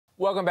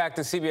Welcome back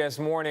to CBS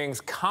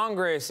Mornings.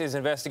 Congress is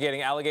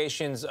investigating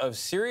allegations of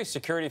serious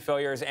security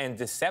failures and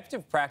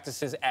deceptive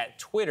practices at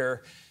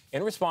Twitter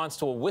in response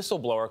to a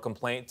whistleblower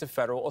complaint to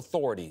federal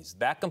authorities.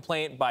 That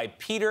complaint by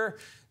Peter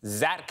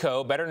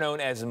Zatko, better known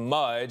as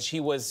Mudge. He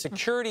was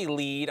security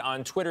lead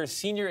on Twitter's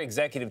senior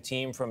executive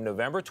team from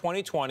November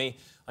 2020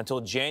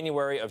 until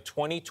January of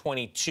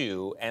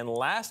 2022. And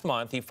last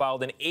month, he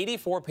filed an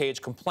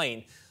 84-page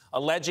complaint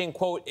alleging,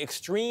 quote,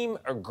 extreme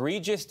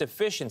egregious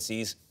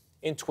deficiencies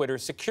in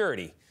Twitter's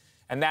security,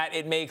 and that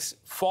it makes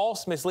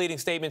false, misleading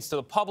statements to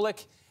the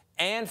public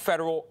and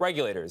federal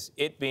regulators,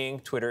 it being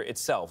Twitter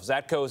itself.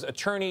 Zatko's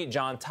attorney,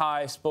 John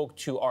Ty, spoke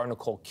to our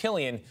Nicole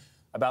Killian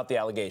about the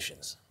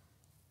allegations.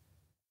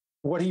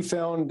 What he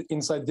found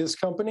inside this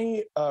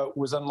company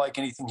was unlike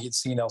anything he'd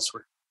seen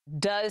elsewhere.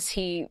 Does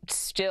he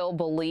still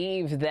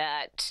believe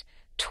that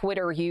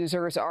Twitter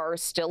users are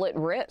still at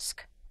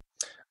risk?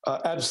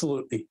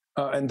 Absolutely.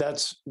 And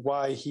that's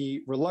why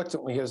he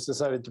reluctantly has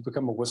decided to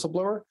become a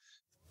whistleblower.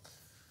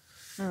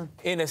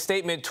 In a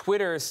statement,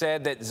 Twitter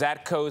said that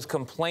Zatko's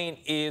complaint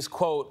is,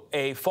 quote,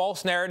 a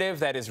false narrative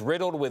that is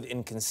riddled with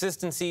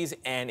inconsistencies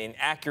and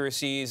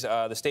inaccuracies.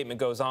 The statement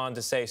goes on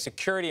to say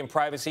security and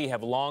privacy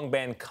have long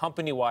been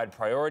company-wide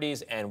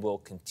priorities and will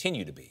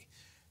continue to be.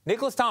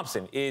 Nicholas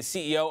Thompson is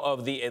CEO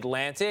of The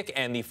Atlantic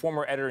and the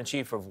former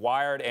editor-in-chief of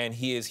Wired, and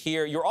he is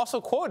here. You're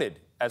also quoted,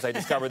 as I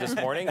discovered this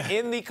morning,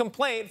 in the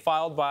complaint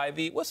filed by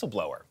the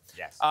whistleblower.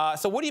 Yes.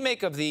 So what do you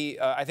make of the,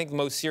 I think,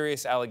 most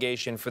serious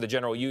allegation for the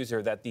general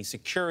user that the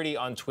security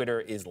on Twitter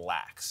is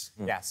lax?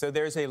 Yeah, so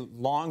there's a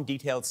long,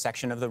 detailed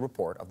section of the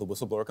report of the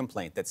whistleblower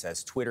complaint that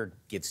says Twitter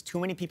gives too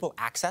many people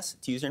access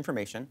to user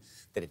information,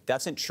 that it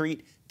doesn't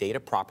treat data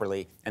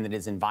properly, and that it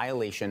is in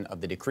violation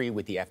of the decree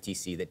with the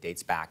FTC that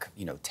dates back,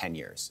 10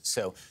 years.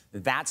 So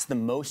that's the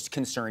most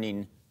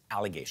concerning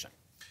allegation.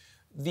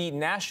 The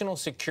national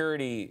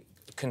security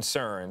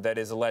concern that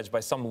is alleged by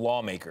some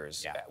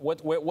lawmakers. Yeah.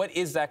 What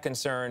is that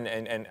concern,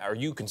 and are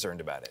you concerned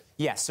about it?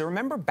 Yes. So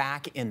remember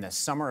back in the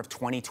summer of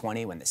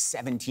 2020 when the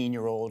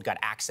 17-year-old got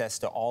access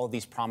to all of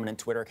these prominent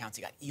Twitter accounts?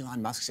 He got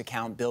Elon Musk's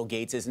account, Bill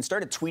Gates's, and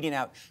started tweeting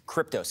out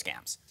crypto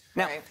scams.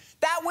 Now,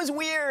 that was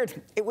weird.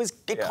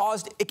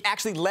 It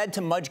actually led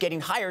to Mudge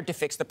getting hired to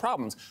fix the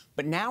problems.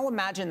 But now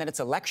imagine that it's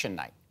election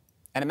night.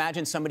 And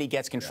imagine somebody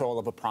gets control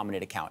of a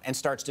prominent account and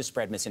starts to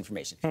spread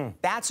misinformation.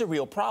 That's a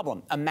real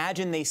problem.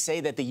 Imagine they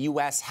say that the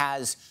U.S.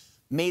 has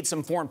made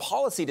some foreign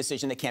policy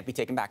decision that can't be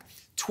taken back.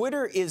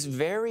 Twitter is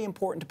very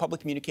important to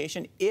public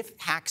communication. If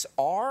hacks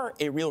are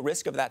a real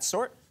risk of that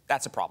sort,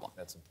 that's a problem.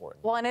 That's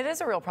important. Well, and it is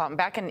a real problem.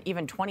 Back in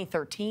even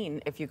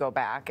 2013, if you go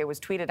back, it was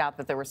tweeted out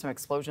that there were some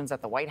explosions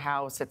at the White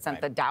House. It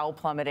sent the Dow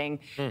plummeting.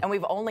 And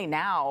we've only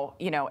now,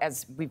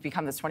 as we've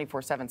become this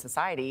 24/7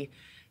 society,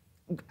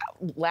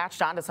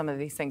 latched onto some of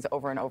these things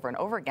over and over and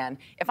over again.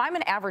 If I'm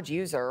an average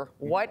user,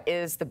 what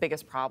is the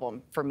biggest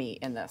problem for me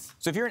in this?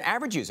 So if you're an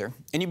average user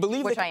and you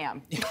believe I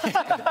am.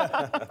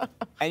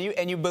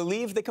 and you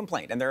believe the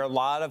complaint, and there are a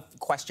lot of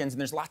questions and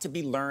there's a lot to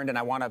be learned, and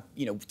I want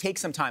to take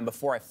some time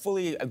before I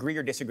fully agree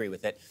or disagree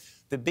with it.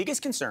 The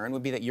biggest concern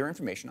would be that your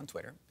information on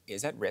Twitter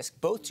is at risk,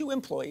 both to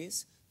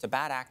employees, to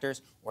bad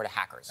actors, or to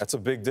hackers. That's a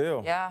big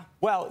deal. Yeah.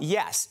 Well,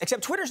 yes,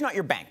 except Twitter's not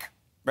your bank.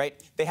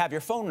 Right? They have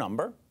your phone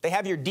number. They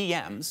have your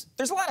DMs.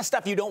 There's a lot of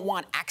stuff you don't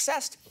want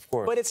accessed. Of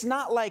course. But it's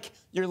not like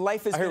your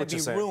life is going to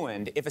be saying.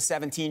 ruined if a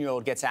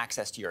 17-year-old gets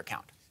access to your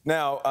account.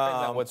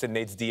 Now, what's in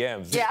Nate's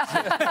DMs?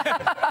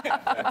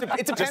 Yeah.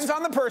 It depends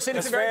on the person.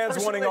 It's a very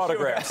fans wanting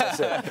autographs. That's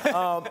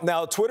it.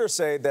 Now, Twitter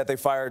say that they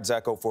fired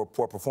Zatko for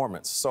poor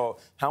performance. So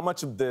how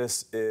much of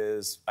this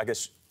is, I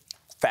guess,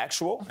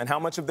 factual, and how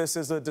much of this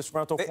is a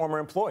disgruntled former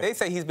employee? They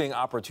say he's being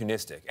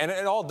opportunistic, and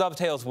it all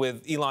dovetails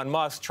with Elon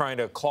Musk trying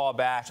to claw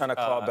back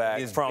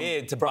his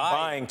bid to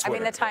buying Twitter. I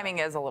mean, the timing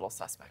is a little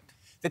suspect.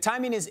 The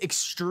timing is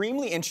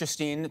extremely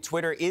interesting.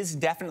 Twitter is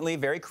definitely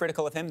very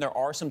critical of him. There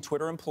are some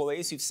Twitter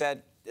employees who've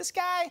said, this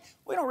guy,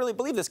 we don't really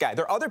believe this guy.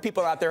 There are other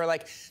people out there who are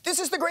like, this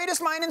is the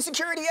greatest mind in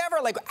security ever.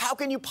 Like, how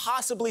can you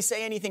possibly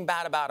say anything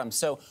bad about him?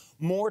 So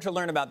more to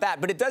learn about that.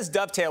 But it does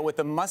dovetail with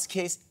the Musk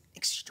case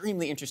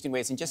extremely interesting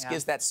ways and just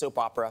gives that soap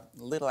opera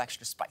a little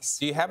extra spice.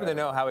 Do you happen to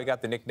know how he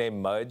got the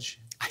nickname Mudge?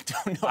 I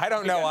don't know. I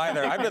don't know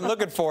either. I've been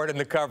looking for it in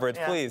the coverage.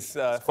 Please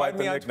find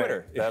me on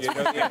Twitter.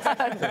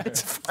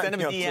 Send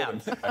him a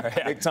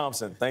DM. Nick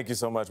Thompson, thank you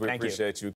so much. We appreciate you.